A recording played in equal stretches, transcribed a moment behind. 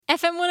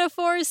FM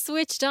 104 is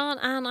switched on,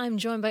 and I'm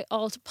joined by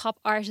alt pop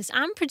artist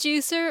and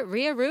producer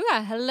Ria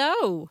Rua.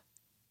 Hello.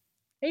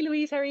 Hey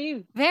Louise, how are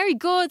you? Very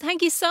good.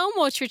 Thank you so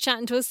much for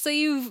chatting to us. So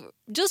you've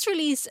just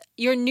released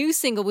your new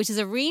single, which is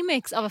a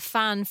remix of a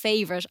fan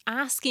favourite,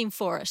 Asking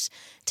for It.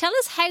 Tell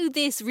us how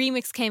this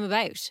remix came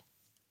about.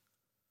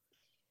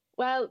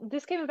 Well,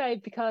 this came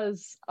about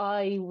because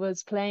I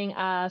was playing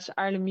at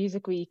Ireland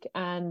Music Week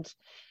and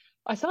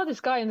I saw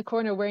this guy in the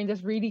corner wearing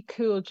this really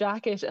cool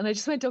jacket, and I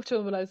just went up to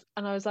him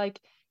and I was like,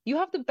 "You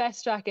have the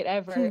best jacket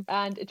ever!"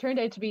 And it turned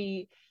out to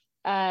be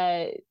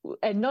none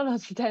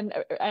other than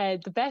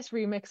the best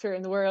remixer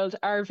in the world,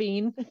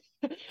 Arvine.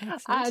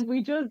 Excellent. And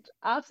we just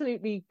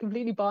absolutely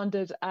completely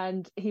bonded.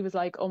 And he was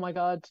like, "Oh my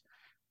God,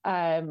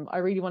 I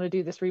really want to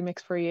do this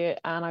remix for you."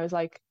 And I was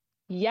like,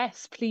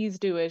 "Yes, please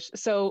do it."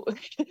 So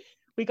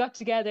we got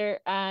together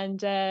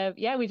and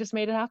yeah, we just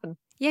made it happen.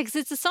 Yeah, because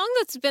it's a song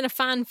that's been a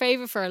fan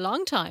favourite for a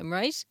long time,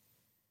 right?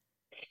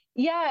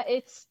 Yeah,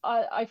 it's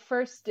I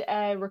first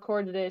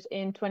recorded it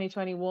in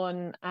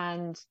 2021,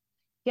 and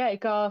yeah, it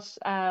got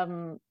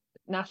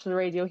national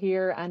radio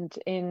here and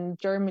in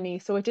Germany,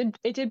 so it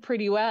did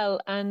pretty well.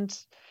 And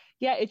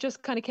yeah, it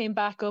just kind of came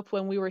back up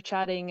when we were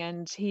chatting,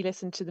 and he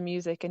listened to the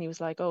music and he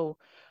was like, "Oh,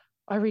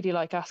 I really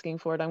like Asking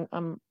for It.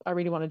 I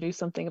really want to do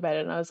something about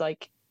it." And I was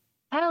like,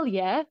 "Hell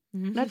yeah,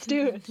 let's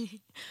do it."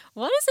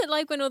 What is it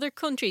like when other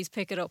countries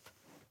pick it up?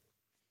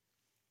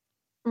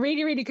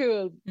 Really, really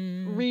cool.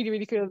 Mm. Really,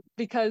 really cool,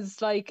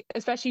 because like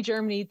especially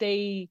Germany,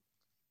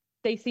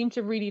 they seem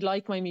to really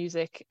like my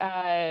music.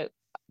 I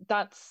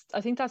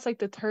think that's like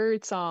the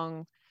third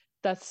song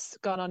that's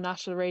gone on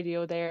national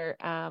radio there.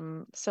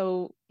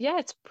 So yeah,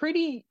 it's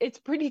pretty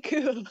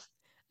cool.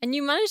 And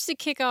you managed to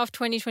kick off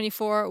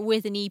 2024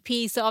 with an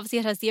EP. So obviously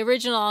it has the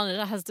original on it.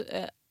 It has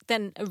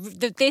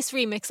this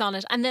remix on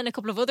it, and then a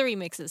couple of other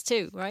remixes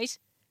too, right?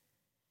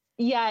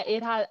 Yeah,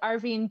 it had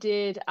Arvine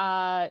did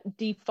a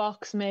deep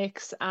Vox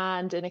mix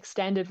and an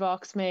extended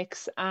Vox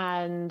mix,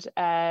 and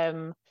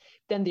then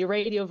the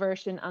radio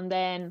version, and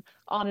then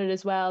on it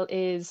as well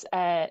is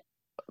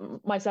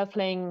myself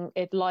playing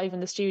it live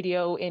in the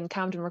studio in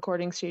Camden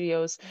Recording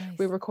Studios.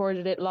 We Nice.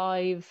 recorded it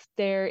live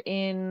there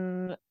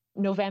in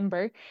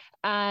November,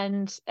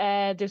 and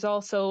there's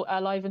also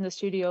a live in the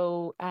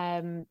studio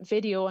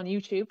video on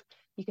YouTube.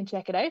 You can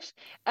check it out.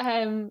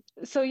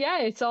 So yeah,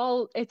 it's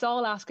all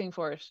asking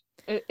for it.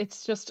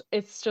 It's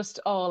just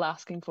all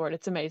asking for it.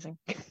 It's amazing.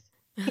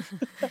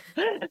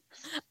 I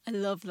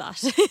love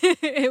that.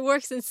 It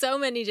works in so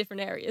many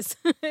different areas.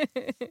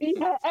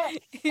 Yeah,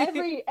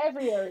 every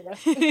area.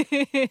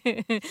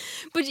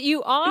 But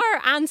you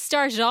are and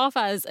started off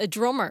as a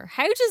drummer.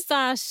 How does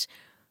that,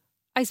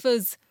 I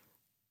suppose,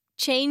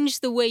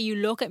 change the way you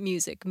look at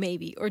music,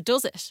 maybe, or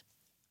does it?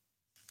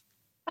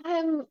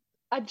 Um,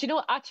 do you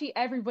know, actually,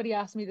 everybody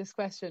asked me this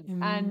question,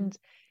 Mm. and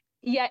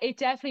yeah, it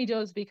definitely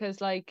does, because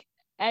like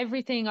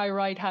everything I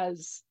write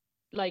has,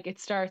 like, it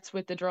starts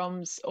with the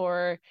drums,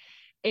 or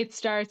it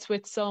starts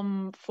with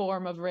some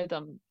form of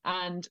rhythm.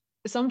 And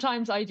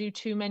sometimes I do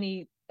too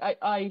many,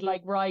 I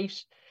like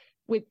write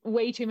with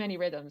way too many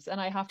rhythms,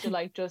 and I have to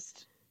like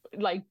just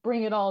like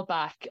bring it all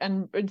back,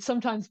 and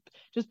sometimes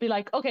just be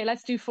like, okay,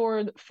 let's do four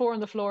on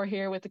the floor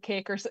here with the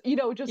kick, or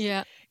just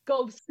Yeah.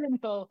 go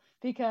simple,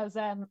 because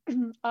I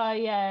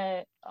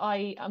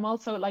am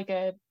also like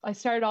I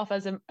started off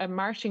as a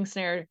marching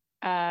snare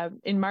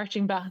in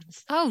marching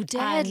bands. Oh, And so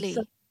deadly.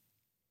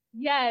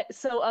 yeah,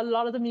 so a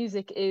lot of the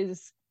music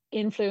is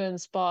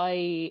influenced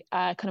by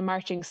kind of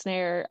marching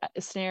snare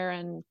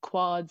and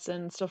quads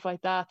and stuff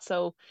like that.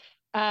 So,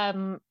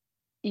 um,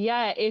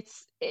 yeah, it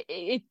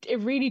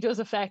really does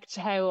affect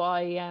how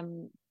I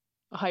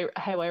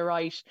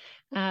write.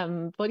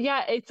 But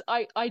yeah,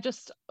 I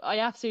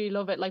absolutely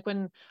love it. Like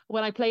when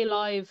I play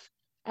live,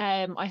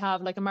 I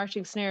have like a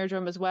marching snare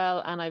drum as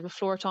well, and I have a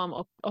floor tom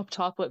up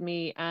top with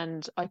me,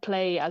 and I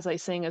play as I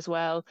sing as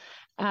well.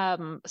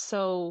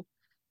 So.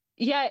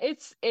 Yeah,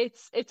 it's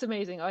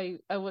amazing. I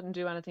wouldn't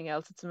do anything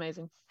else. It's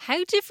amazing.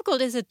 How difficult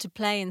is it to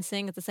play and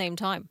sing at the same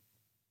time?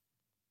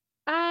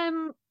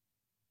 Um,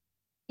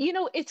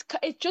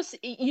 it just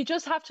you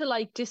just have to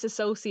like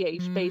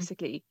disassociate Mm.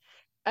 basically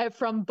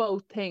from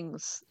both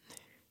things.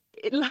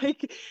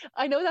 Like,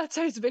 I know that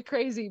sounds a bit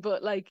crazy,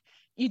 but like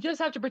you just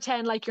have to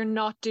pretend like you're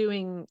not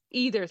doing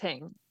either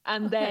thing,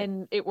 and Okay.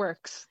 then it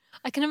works.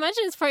 I can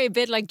imagine it's probably a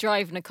bit like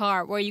driving a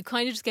car where you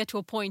kind of just get to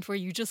a point where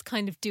you just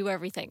kind of do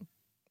everything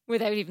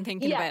without even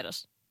thinking Yeah, about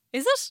it.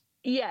 Is it?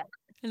 yeah,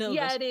 A little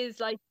yeah. bit. It is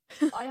like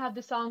I have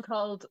this song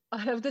called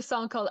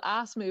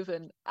Ass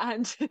Moving,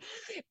 and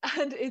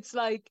and it's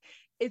like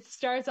it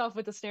starts off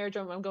with the snare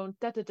drum. I'm going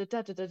da da da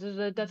da da da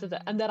da da da da,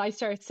 Mm. and then I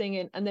start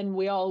singing, and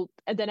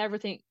then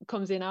everything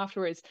comes in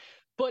afterwards.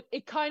 But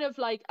it kind of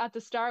like at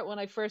the start, when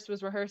I first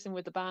was rehearsing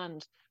with the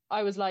band,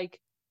 I was like,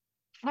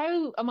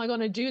 how am I going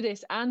to do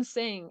this and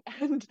sing?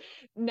 And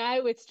now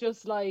it's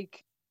just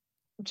like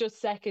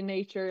just second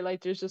nature.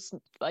 Like there's just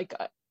like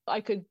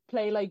I could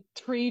play like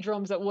three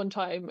drums at one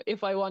time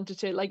if I wanted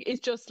to. Like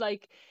it's just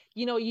like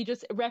you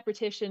just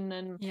repetition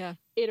and Yeah.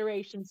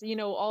 iterations,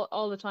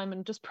 all the time,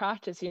 and just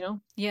practice,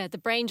 Yeah, the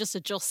brain just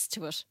adjusts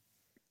to it.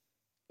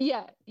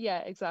 Yeah,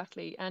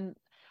 exactly. And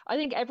I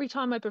think every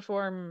time I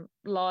perform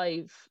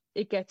live,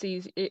 it gets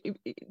easy.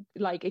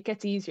 It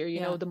gets easier,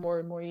 Yeah. the more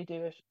and more you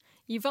do it.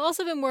 You've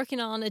also been working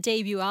on a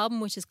debut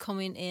album, which is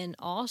coming in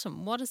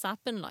autumn. What has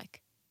that been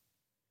like?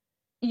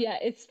 Yeah,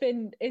 it's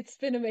been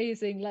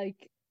amazing.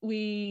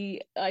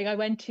 I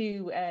went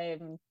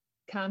to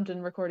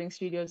Camden Recording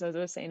Studios, as I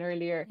was saying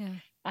earlier,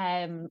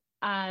 Yeah.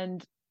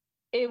 and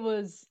it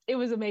was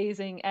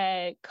amazing.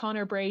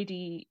 Connor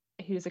Brady,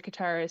 who's a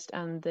guitarist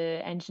and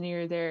the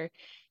engineer there,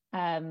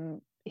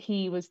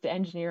 he was the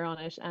engineer on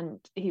it, and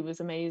he was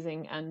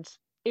amazing. And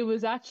it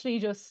was actually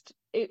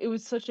it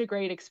was such a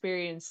great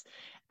experience.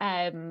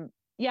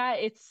 Yeah,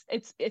 it's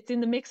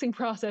in the mixing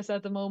process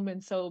at the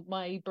moment, so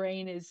my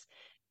brain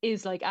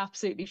is like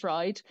absolutely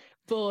fried,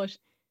 but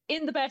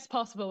in the best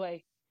possible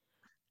way.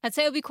 I'd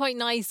say it'll be quite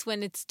nice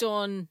when it's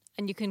done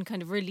and you can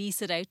kind of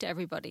release it out to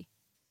everybody.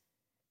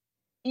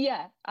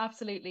 Yeah,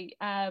 absolutely.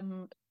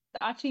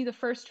 Actually, the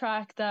first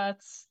track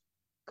that's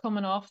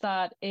coming off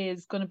that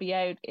is going to be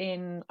out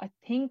in, I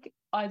think,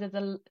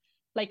 either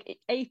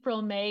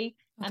April, May,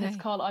 and it's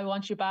Okay. called "I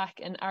Want You Back."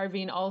 And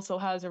Arvine also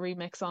has a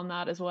remix on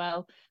that as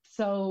well.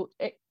 So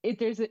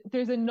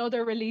there's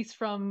another release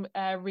from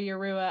Ria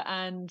Rua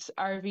and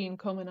Arvine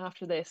coming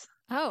after this.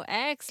 Oh,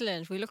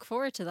 excellent. We look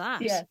forward to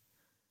that. Yeah.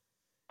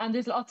 And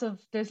there's lots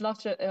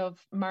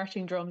of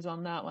marching drums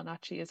on that one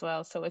actually as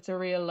well. So it's a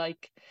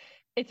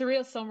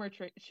real summer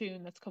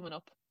tune that's coming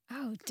up.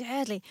 Oh,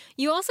 deadly.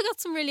 You also got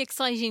some really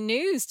exciting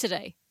news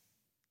today.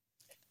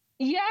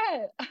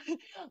 Yeah,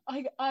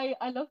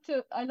 I looked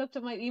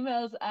at my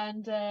emails,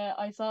 and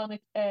I saw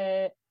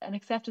an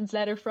acceptance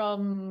letter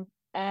from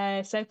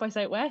South by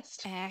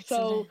Southwest. So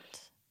Excellent.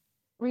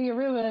 Ria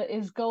Rua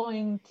is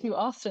going to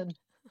Austin.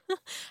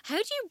 How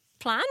do you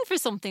plan for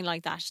something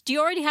like that? Do you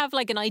already have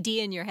like an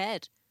idea in your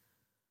head?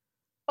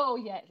 Oh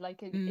yeah,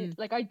 Mm,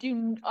 like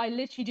I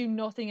literally do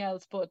nothing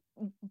else but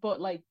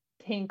like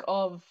think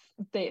of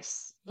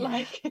this. yeah.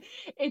 Like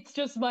it's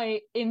just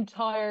my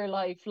entire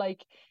life.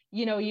 Like,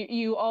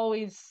 you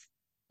always,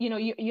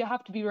 you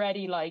have to be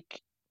ready,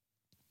 like,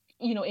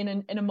 in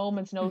a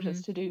moment's Hmm.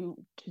 notice to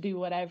do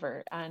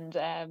whatever.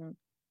 And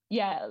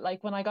yeah,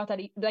 like when I got that,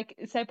 like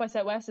South by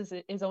Southwest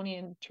is only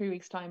in 3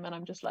 weeks' time, and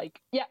I'm just like,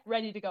 yeah,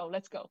 ready to go.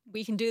 Let's go.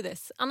 We can do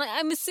this. And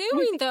I'm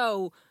assuming,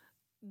 though,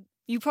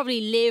 you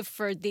probably live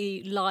for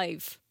the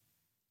live.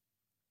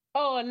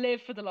 Oh, and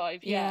live for the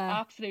live. Yeah, Yeah.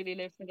 absolutely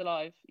live for the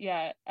live.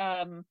 Yeah.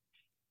 And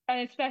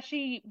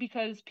especially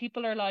because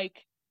people are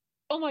like,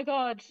 "Oh my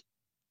God,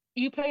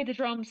 you play the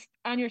drums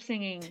and you're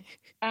singing."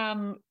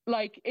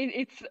 Like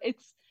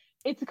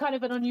it's a kind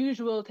of an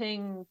unusual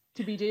thing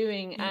to be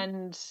doing. Yeah.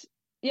 And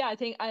yeah,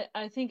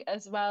 I think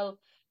as well,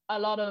 a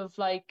lot of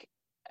like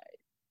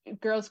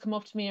girls come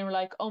up to me and were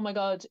like, "Oh my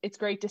God, it's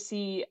great to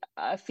see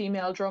a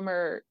female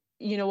drummer,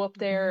 up Hmm.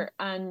 there."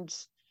 And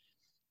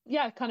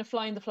yeah, kind of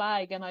flying the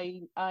flag. And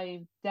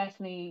I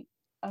definitely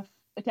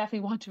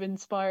want to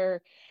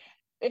inspire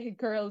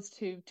girls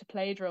to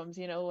play drums,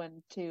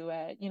 and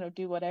to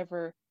do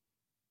whatever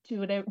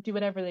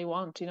they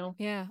want.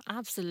 Yeah,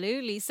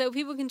 absolutely. So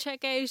people can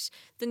check out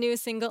the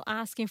newest single,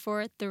 Asking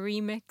for It, the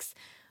remix.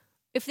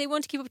 If they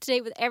want to keep up to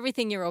date with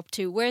everything you're up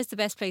to, where's the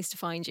best place to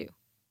find you?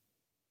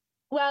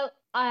 Well,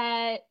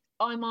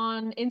 I'm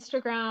on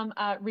Instagram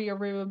at Ria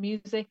Rua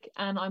Music,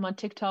 and I'm on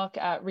TikTok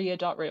at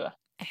Ria.Rua.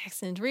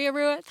 Excellent. Ria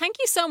Rua, thank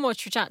you so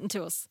much for chatting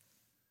to us.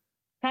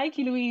 Thank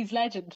you, Louise. Legend.